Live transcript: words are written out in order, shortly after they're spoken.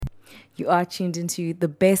You are tuned into the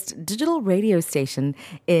best digital radio station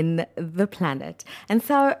in the planet. And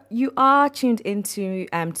so you are tuned into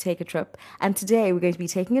Take a Trip. And today we're going to be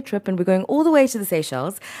taking a trip and we're going all the way to the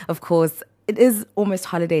Seychelles. Of course, it is almost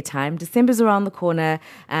holiday time. December's around the corner.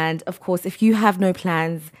 And of course, if you have no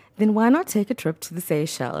plans, then why not take a trip to the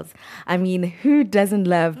Seychelles? I mean, who doesn't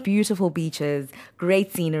love beautiful beaches,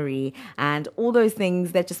 great scenery, and all those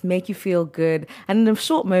things that just make you feel good? And in a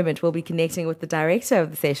short moment, we'll be connecting with the director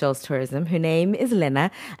of the Seychelles Tourism. Her name is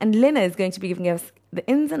Lena, and Lena is going to be giving us the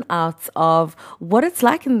ins and outs of what it's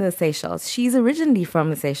like in the Seychelles. She's originally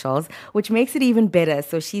from the Seychelles, which makes it even better.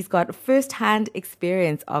 So she's got first-hand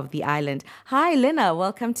experience of the island. Hi, Lena.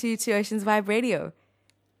 Welcome to Oceans Vibe Radio.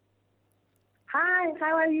 Hi,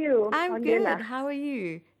 how are you? I'm Ondela? good. How are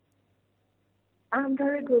you? I'm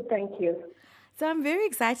very good, thank you. So I'm very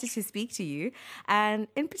excited to speak to you, and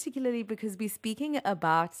in particularly because we're speaking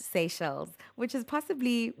about Seychelles, which is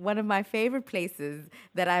possibly one of my favorite places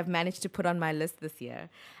that I've managed to put on my list this year.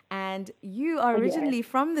 And you are originally Yes.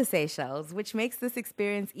 from the Seychelles, which makes this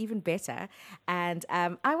experience even better. And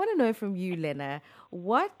I want to know from you, Lena,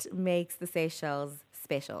 what makes the Seychelles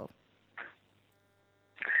special?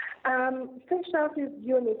 Seychelles is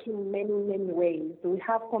unique in many, many ways. We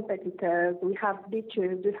have competitors, we have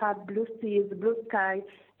beaches, we have blue seas, blue sky,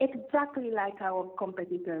 exactly like our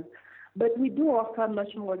competitors. But we do offer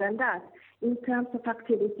much more than that. In terms of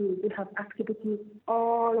activities, we have activities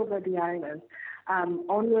all over the island,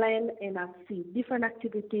 on land and at sea, different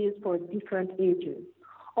activities for different ages.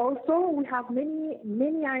 Also, we have many,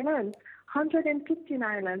 many islands, 115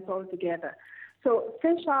 islands altogether. So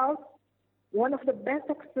Seychelles, one of the best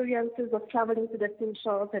experiences of traveling to the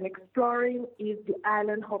Seychelles and exploring is the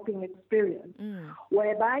island hopping experience,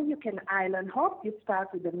 whereby you can island hop. You start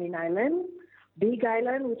with the main island, Big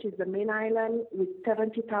Island, which is the main island with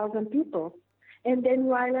 70,000 people. And then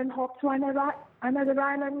you island hop to another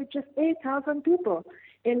island with just 8,000 people.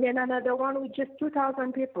 And then another one with just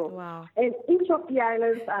 2,000 people. Wow. And each of the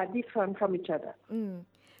islands are different from each other.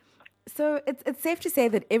 So it's safe to say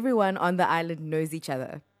that everyone on the island knows each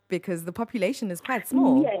other because the population is quite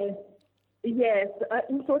small. Yes.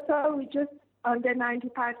 In total, we just under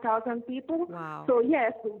 95,000 people. Wow. So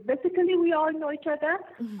yes, basically we all know each other.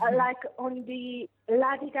 Like on the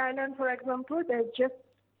Ladig Island, for example, there's just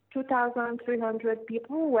 2,300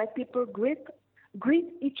 people where people greet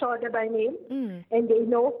each other by name, and they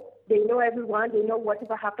know everyone. They know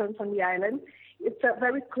whatever happens on the island. It's a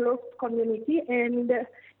very close community, and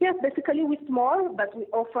yes, basically we're small, but we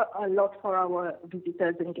offer a lot for our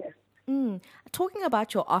visitors and guests. Talking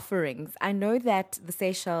about your offerings, I know that the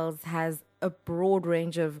Seychelles has a broad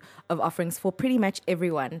range of offerings for pretty much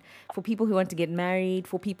everyone, for people who want to get married,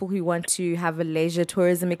 for people who want to have a leisure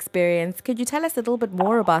tourism experience. Could you tell us a little bit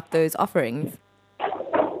more about those offerings?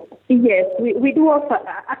 Yes, we do offer,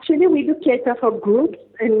 actually we do cater for groups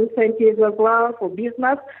and incentives as well, for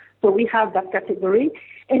business, so we have that category.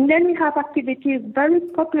 And then we have activities, very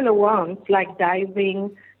popular ones, like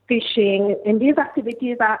diving, fishing, and these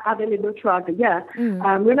activities are available throughout the year.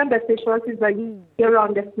 Remember, Seychelles is a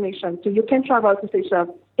year-round destination, so you can travel to Seychelles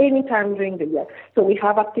anytime during the year. So we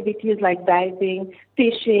have activities like diving,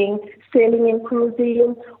 fishing, sailing and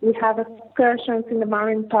cruising. We have excursions in the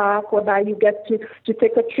marine park, whereby you get to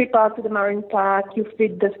take a trip out to the marine park, you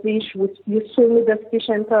feed the fish, you swim with the fish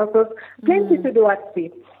and turtles. Plenty to do at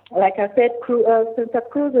sea. Like I said, sunset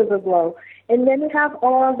cruises as well. And then we have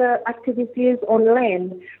all the activities on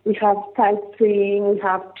land. We have sightseeing, we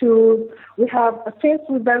have tours, we have, since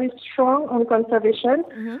we're very strong on conservation,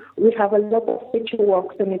 we have a lot of nature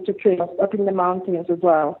walks and nature trails up in the mountains as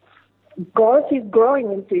well. Golf is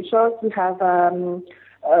growing in Seychelles. We have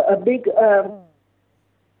a big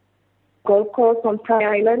golf course on Prime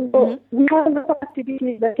Island. So we have a lot of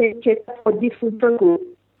activities that can cater for different groups,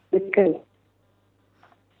 basically.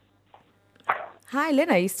 Hi,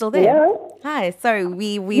 Lena, are you still there? Hello? Hi, sorry,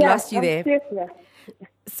 we lost you there. Yes.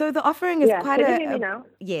 So the offering is quite can you hear me now?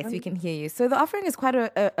 Yes, we can hear you. So the offering is quite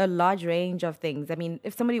a large range of things. I mean,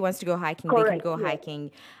 if somebody wants to go hiking, they can go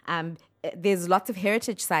hiking. There's lots of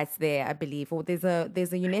heritage sites there, I believe, or there's a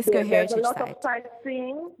UNESCO heritage There's a lot site. of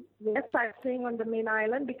sightseeing. Yes, sightseeing on the main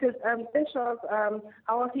island because Seychelles,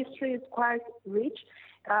 our history is quite rich.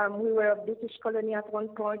 We were a British colony at one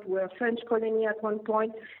point, we were a French colony at one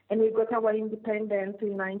point, and we got our independence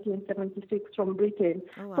in 1976 from Britain.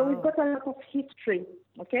 Oh, wow. So we've got a lot of history,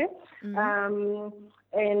 okay?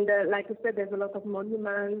 And like I said, there's a lot of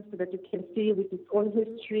monuments that you can see with its own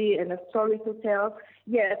history and a story to tell.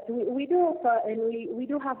 Yes, we do offer, and we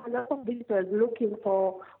do have a lot of visitors looking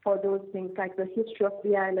for those things like the history of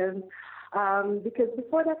the island. Because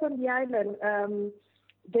before that on the island,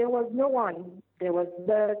 there was no one. There was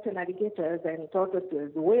birds and alligators and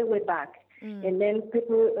tortoises way, way back. And then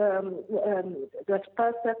people, the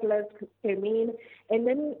first settlers came in, and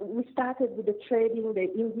then we started with the trading.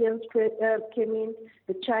 The Indians came in,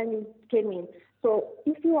 the Chinese came in. So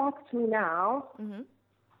if you ask me now,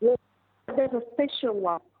 well, there's a special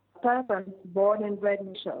one, person born and bred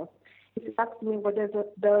in Seychelles. If you ask me what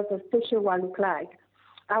does a special one look like,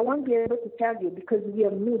 I won't be able to tell you because we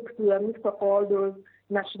are mixed. We are mixed of all those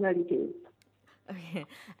nationalities. Okay.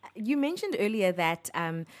 You mentioned earlier that,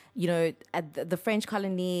 the French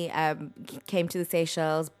colony came to the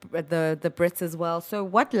Seychelles, the Brits as well. So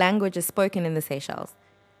what language is spoken in the Seychelles?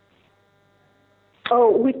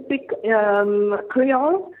 Oh, we speak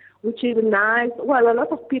Creole, which is nice. Well, a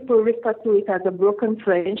lot of people refer to it as a broken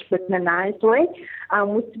French, but in a nice way.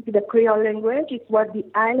 We speak the Creole language. It's what the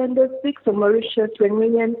islanders speak, so Mauritius,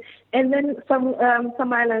 Reunion, and then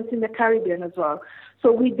some islands in the Caribbean as well.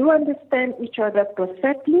 So we do understand each other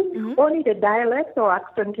perfectly. Only the dialect or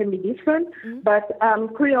accent can be different, but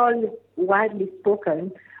Creole is widely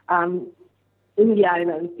spoken in the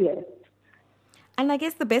islands, yes. And I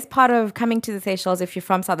guess the best part of coming to the Seychelles, if you're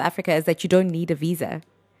from South Africa, is that you don't need a visa.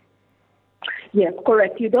 Yes,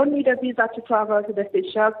 correct. You don't need a visa to travel to the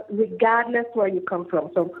Seychelles, regardless where you come from.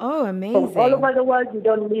 So, amazing! From all over the world, you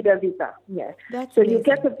don't need a visa. Yes. That's so amazing. You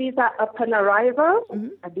get a visa upon arrival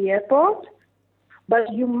at the airport,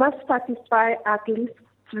 but you must satisfy at least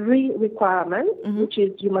 3 requirements, which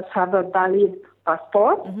is you must have a valid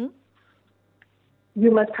passport. You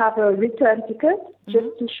must have a return ticket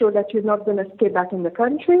just to show that you're not going to stay back in the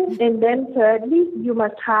country. And then thirdly, you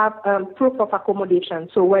must have proof of accommodation,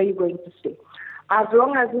 so where you're going to stay. As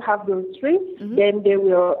long as you have those 3, then you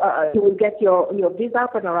will get your visa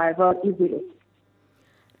upon arrival easily.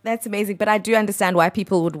 That's amazing. But I do understand why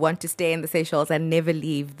people would want to stay in the Seychelles and never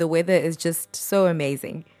leave. The weather is just so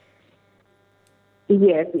amazing.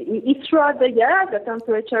 Yes, it's throughout the year. The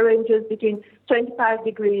temperature ranges between 25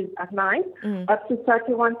 degrees at night up to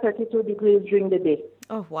 31, 32 degrees during the day.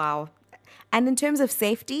 Oh, wow. And in terms of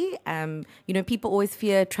safety, people always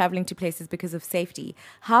fear traveling to places because of safety.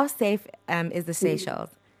 How safe is the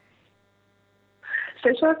Seychelles?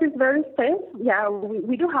 Seychelles is very safe. Yeah,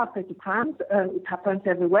 we do have petty crimes. It happens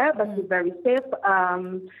everywhere, but it's very safe.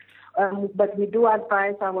 But we do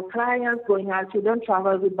advise our clients going out, you don't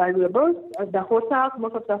travel with valuables. The hotels,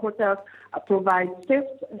 most of the hotels provide safes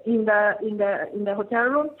in the hotel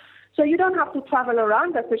room. So you don't have to travel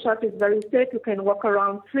around. The Seychelles is very safe. You can walk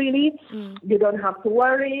around freely. You don't have to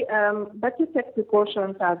worry. But you take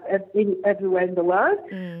precautions as everywhere in the world.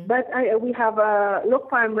 But we have a low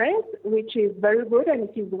crime rate, which is very good, and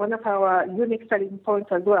it is one of our unique selling points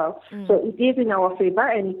as well. So it is in our favor,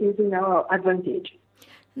 and it is in our advantage.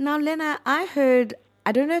 Now, Lena, I heard,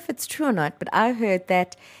 I don't know if it's true or not, but I heard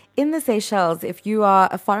that in the Seychelles, if you are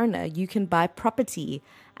a foreigner, you can buy property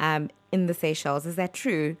in the Seychelles. Is that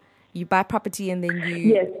true? You buy property and then you...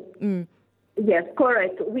 Yes. Yes,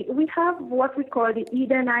 correct. We have what we call the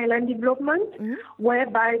Eden Island development,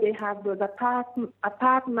 whereby they have those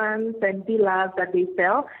apartments and villas that they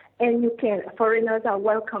sell, and foreigners are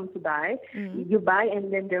welcome to buy. You buy,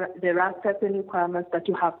 and then there are certain requirements that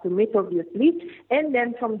you have to meet, obviously, and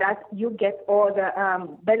then from that you get all the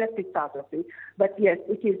benefits out of it. But yes,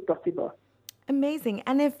 it is possible. Amazing.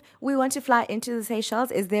 And if we want to fly into the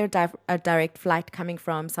Seychelles, is there a direct flight coming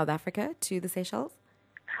from South Africa to the Seychelles?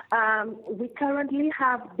 We currently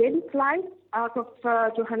have daily flights out of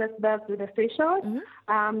Johannesburg to the Seychelles.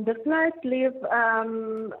 The flights leave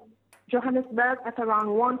Johannesburg at around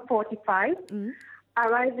 1:45,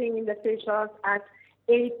 arriving in the Seychelles at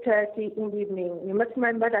 8:30 in the evening. You must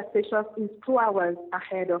remember that Seychelles is 2 hours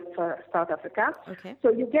ahead of South Africa. Okay.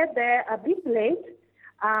 So you get there a bit late.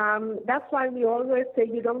 That's why we always say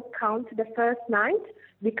you don't count the first night,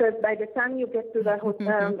 because by the time you get to the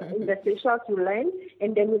hotel in the Seychelles, you land,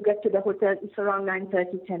 and then you get to the hotel, it's around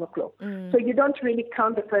 9:30, 10 o'clock. So you don't really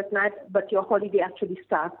count the first night, but your holiday actually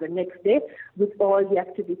starts the next day with all the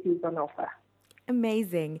activities on offer.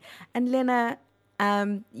 Amazing. And Lena,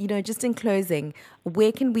 just in closing,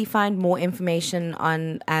 where can we find more information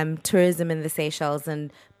on tourism in the Seychelles,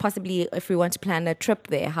 and possibly if we want to plan a trip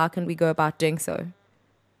there, how can we go about doing so?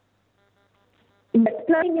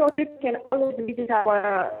 Planning your trip, you can always visit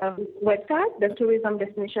our website, the tourism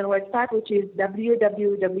destination website, which is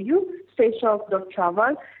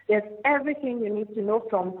www.seychelles.travel. There's everything you need to know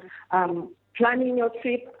from planning your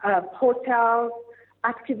trip, hotels,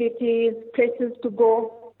 activities, places to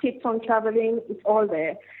go, tips on traveling. It's all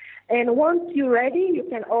there. And once you're ready, you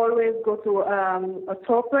can always go to a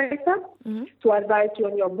tour operator to advise you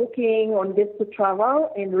on your booking, on dates to travel,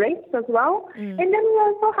 and rates as well. And then we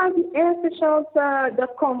also have the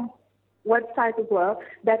airseychelles.com website as well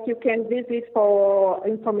that you can visit for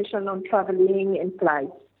information on traveling and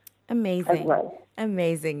flights. Amazing. As well.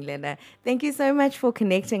 Amazing, Lena. Thank you so much for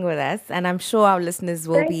connecting with us. And I'm sure our listeners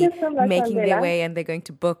will Thank be you so much, making Ondela. their way and they're going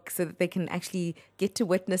to book so that they can actually get to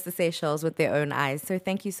witness the Seychelles with their own eyes. So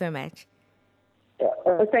thank you so much.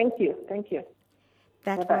 Thank you. Thank you.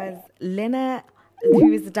 That Bye-bye. was Lena,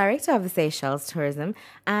 who is the director of the Seychelles Tourism.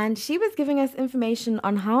 And she was giving us information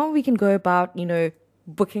on how we can go about,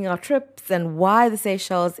 booking our trips and why the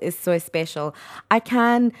Seychelles is so special. I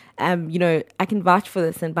can, I can vouch for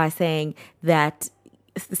this and by saying that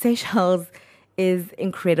the Seychelles is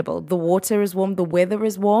incredible. The water is warm, the weather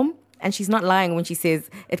is warm, and she's not lying when she says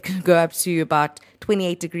it can go up to about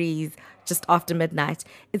 28 degrees just after midnight.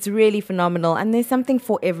 It's really phenomenal, and there's something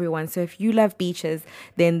for everyone. So if you love beaches,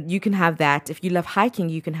 then you can have that. If you love hiking,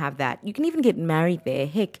 you can have that. You can even get married there.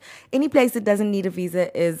 Heck, any place that doesn't need a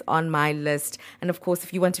visa is on my list. And of course,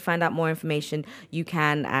 if you want to find out more information, you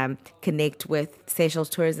can connect with Seychelles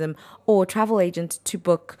Tourism or travel agent to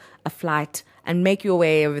book a flight and make your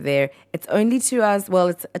way over there. It's only 2 hours. Well,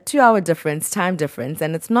 it's a 2-hour time difference,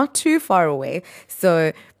 and it's not too far away.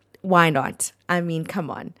 So why not? I mean,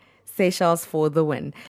 come on. Seychelles for the win.